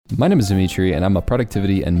My name is Dimitri, and I'm a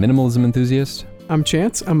productivity and minimalism enthusiast. I'm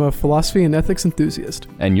Chance. I'm a philosophy and ethics enthusiast.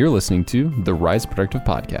 And you're listening to the Rise Productive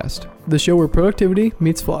Podcast, the show where productivity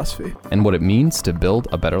meets philosophy. And what it means to build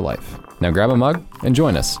a better life. Now grab a mug and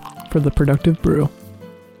join us for the Productive Brew.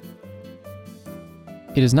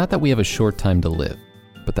 It is not that we have a short time to live,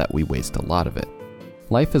 but that we waste a lot of it.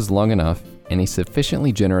 Life is long enough, and a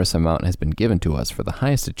sufficiently generous amount has been given to us for the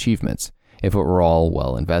highest achievements if it were all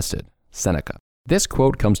well invested. Seneca. This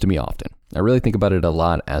quote comes to me often. I really think about it a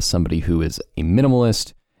lot as somebody who is a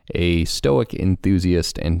minimalist, a stoic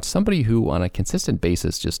enthusiast, and somebody who on a consistent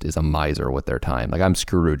basis just is a miser with their time. Like I'm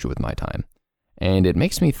Scrooge with my time. And it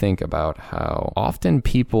makes me think about how often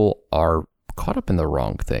people are caught up in the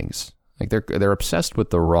wrong things. Like they're obsessed with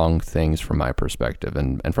the wrong things from my perspective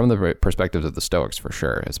and from the perspectives of the Stoics for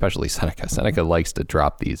sure, especially Seneca. Seneca likes to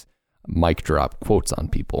drop these mic drop quotes on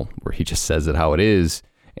people where he just says it how it is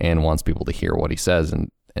and wants people to hear what he says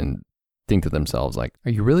and think to themselves like,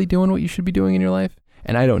 are you really doing what you should be doing in your life?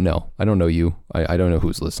 And I don't know. I don't know you. I don't know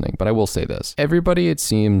who's listening, but I will say this. Everybody, it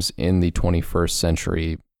seems, in the 21st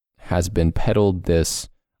century has been peddled this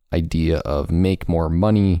idea of make more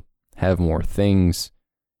money, have more things,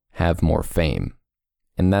 have more fame.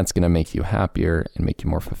 And that's going to make you happier and make you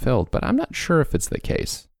more fulfilled. But I'm not sure if it's the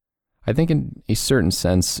case. I think in a certain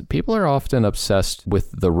sense, people are often obsessed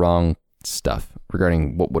with the wrong stuff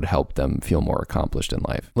regarding what would help them feel more accomplished in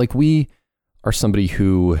life. Like we are somebody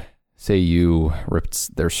who, say you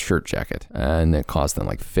ripped their shirt jacket and it cost them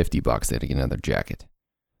like $50, they had to get another jacket.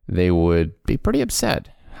 They would be pretty upset.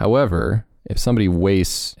 However, if somebody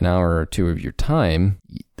wastes an hour or two of your time,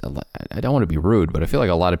 I don't want to be rude, but I feel like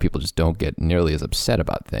a lot of people just don't get nearly as upset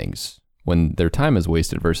about things when their time is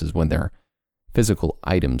wasted versus when their physical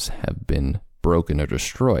items have been broken or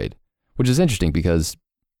destroyed, which is interesting because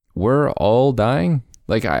we're all dying.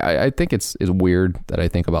 Like I think it's weird that I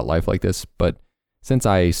think about life like this, but since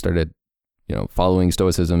I started, following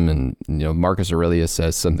Stoicism and, Marcus Aurelius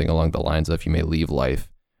says something along the lines of you may leave life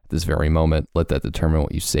this very moment, let that determine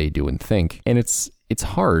what you say, do, and think. And it's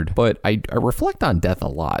hard, but I reflect on death a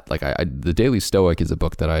lot. Like The Daily Stoic is a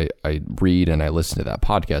book that I read and I listen to that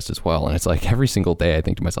podcast as well. And it's like every single day I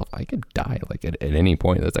think to myself, I could die like at any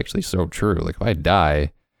point. That's actually so true. Like if I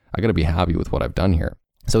die, I got to be happy with what I've done here.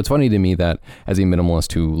 So it's funny to me that as a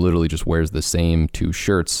minimalist who literally just wears the same two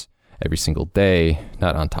shirts every single day,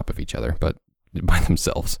 not on top of each other, but by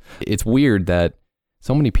themselves, it's weird that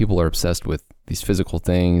so many people are obsessed with these physical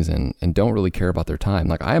things and don't really care about their time.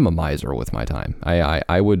 Like I am a miser with my time.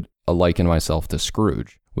 I would liken myself to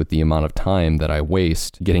Scrooge with the amount of time that I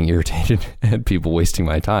waste getting irritated at people wasting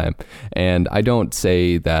my time. And I don't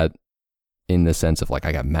say that in the sense of like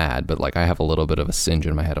I got mad, but like I have a little bit of a singe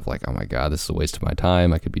in my head of like, oh my God, this is a waste of my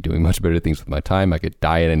time. I could be doing much better things with my time. I could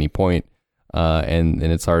die at any point. And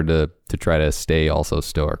it's hard to try to stay also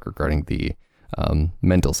stoic regarding the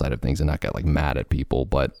mental side of things and not get like mad at people,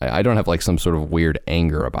 but I don't have like some sort of weird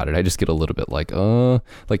anger about it. I just get a little bit like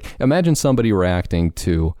imagine somebody reacting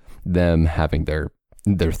to them having their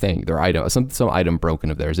thing, their item, some item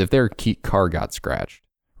broken of theirs. If their car got scratched,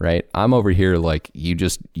 right? I'm over here like you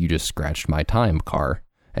just scratched my time car,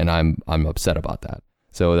 and I'm upset about that.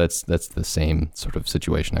 So that's the same sort of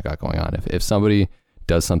situation I got going on. If somebody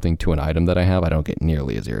does something to an item that I have, I don't get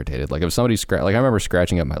nearly as irritated. Like if somebody I remember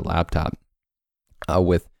scratching up my laptop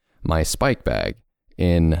with my spike bag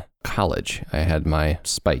in college. I had my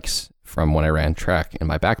spikes from when I ran track in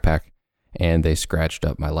my backpack, and they scratched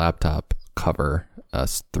up my laptop cover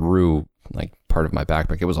through like part of my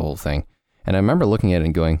backpack. It was a whole thing. And I remember looking at it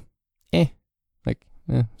and going, it's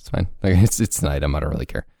fine. Like it's an item. I don't really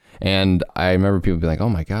care. And I remember people being like, oh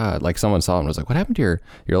my God, like someone saw it and was like, what happened to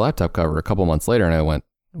your laptop cover a couple months later? And I went,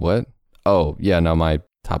 what? Oh yeah, no, my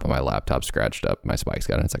top of my laptop scratched up, my spikes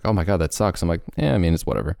got it. And it's like, oh my God, that sucks. I'm like, it's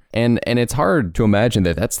whatever. And it's hard to imagine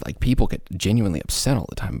that's like people get genuinely upset all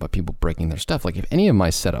the time about people breaking their stuff. Like if any of my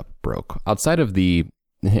setup broke outside of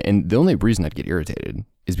and the only reason I'd get irritated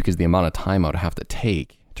is because the amount of time I would have to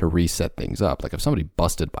take to reset things up. Like if somebody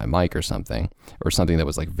busted my mic or something that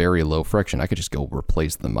was like very low friction, I could just go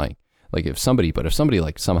replace the mic. Like if somebody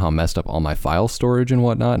like somehow messed up all my file storage and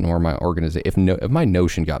whatnot, and or my organization, if my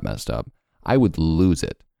Notion got messed up, I would lose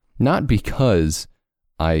it. Not because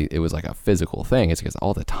it was like a physical thing, it's because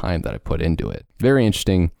all the time that I put into it. Very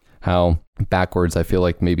interesting how backwards I feel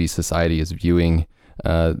like maybe society is viewing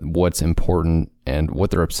what's important and what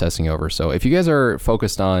they're obsessing over. So if you guys are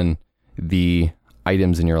focused on the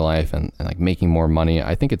items in your life and like making more money,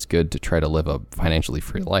 I think it's good to try to live a financially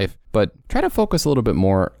free life, but try to focus a little bit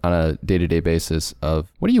more on a day-to-day basis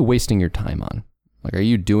of what are you wasting your time on? Like, are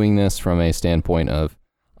you doing this from a standpoint of,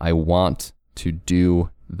 I want to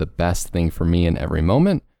do the best thing for me in every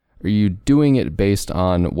moment? Or are you doing it based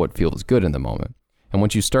on what feels good in the moment? And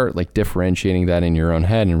once you start like differentiating that in your own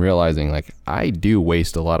head and realizing like, I do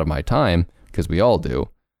waste a lot of my time, because we all do,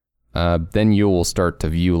 then you will start to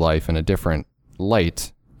view life in a different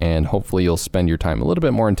light, and hopefully you'll spend your time a little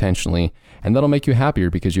bit more intentionally, and that'll make you happier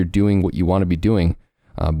because you're doing what you want to be doing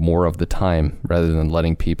more of the time, rather than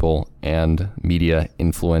letting people and media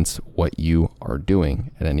influence what you are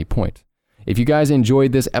doing at any point. If you guys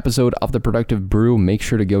enjoyed this episode of The Productive Brew, make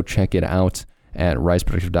sure to go check it out at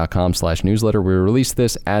riseproductive.com/newsletter. We release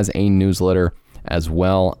this as a newsletter as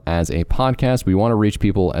well as a podcast. We want to reach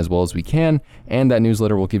people as well as we can, and that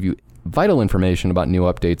newsletter will give you vital information about new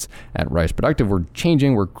updates at Rise Productive. We're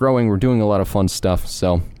changing, we're growing, we're doing a lot of fun stuff,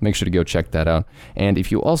 so make sure to go check that out. And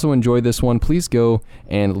if you also enjoyed this one, please go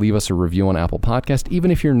and leave us a review on Apple Podcast. Even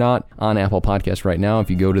if you're not on Apple Podcast right now, if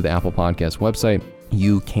you go to the Apple Podcast website,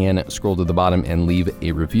 you can scroll to the bottom and leave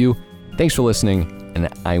a review. Thanks for listening, and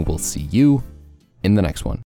I will see you in the next one.